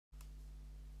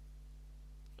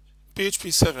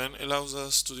PHP 7 allows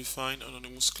us to define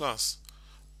anonymous class.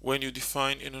 When you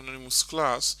define an anonymous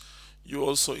class, you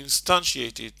also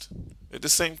instantiate it at the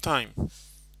same time.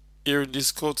 Here in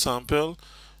this code sample,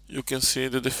 you can see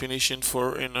the definition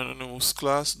for an anonymous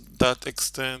class that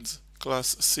extends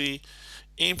class C,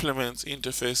 implements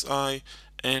interface I,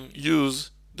 and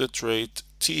use the trait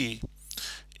T.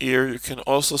 Here you can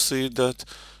also see that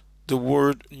the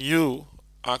word new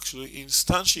actually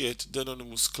instantiates the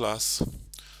anonymous class.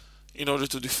 In order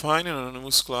to define an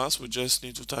anonymous class, we just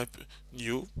need to type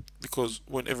new, because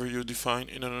whenever you define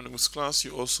an anonymous class,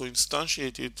 you also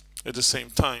instantiate it at the same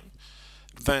time.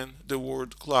 Then the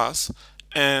word class,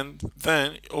 and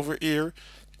then over here,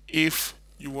 if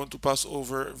you want to pass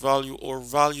over value or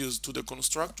values to the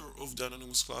constructor of the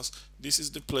anonymous class, this is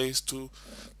the place to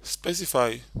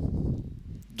specify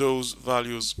those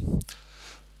values.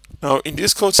 Now in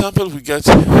this code sample we get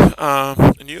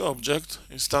a new object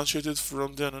instantiated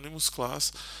from the anonymous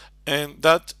class, and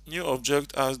that new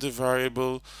object has the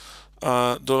variable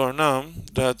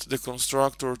 $num that the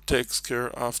constructor takes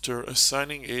care after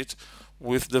assigning it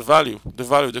with the value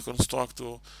the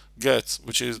constructor gets,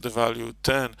 which is the value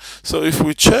 10. So if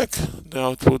we check the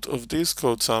output of this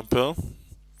code sample,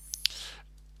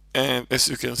 and as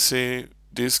you can see,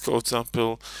 this code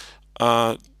sample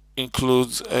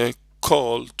includes a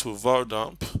call to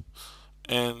var_dump,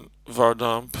 and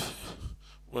var_dump,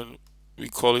 when we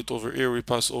call it over here, we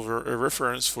pass over a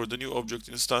reference for the new object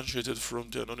instantiated from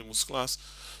the anonymous class.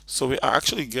 So we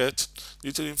actually get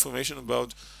little information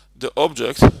about the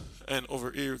object, and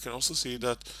over here you can also see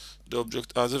that the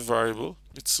object has a variable,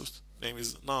 its name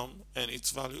is num, and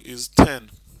its value is 10.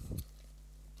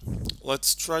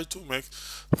 Let's try to make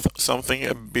something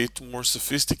a bit more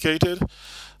sophisticated.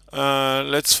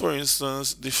 Let's, for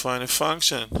instance, define a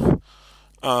function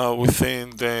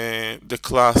within the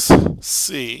class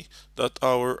C that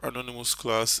our anonymous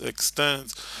class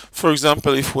extends. For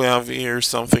example, if we have here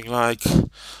something like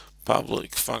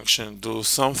public function do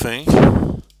something,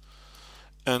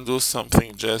 and do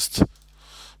something just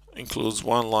includes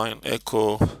one line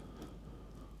echo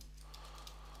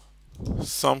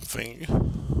something,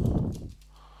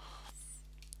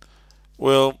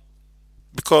 well,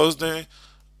 because the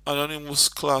anonymous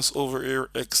class over here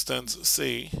extends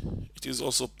C, it is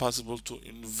also possible to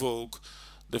invoke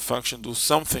the function do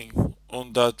something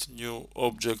on that new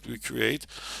object we create.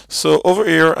 So over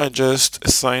here I just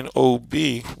assign OB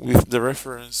with the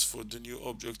reference for the new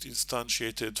object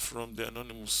instantiated from the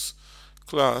anonymous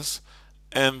class,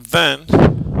 and then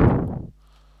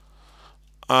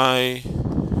I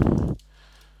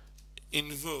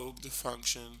invoke the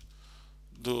function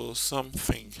do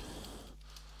something.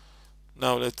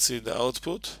 Now let's see the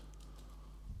output.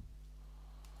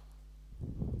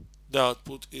 The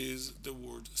output is the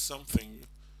word something,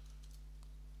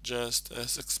 just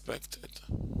as expected.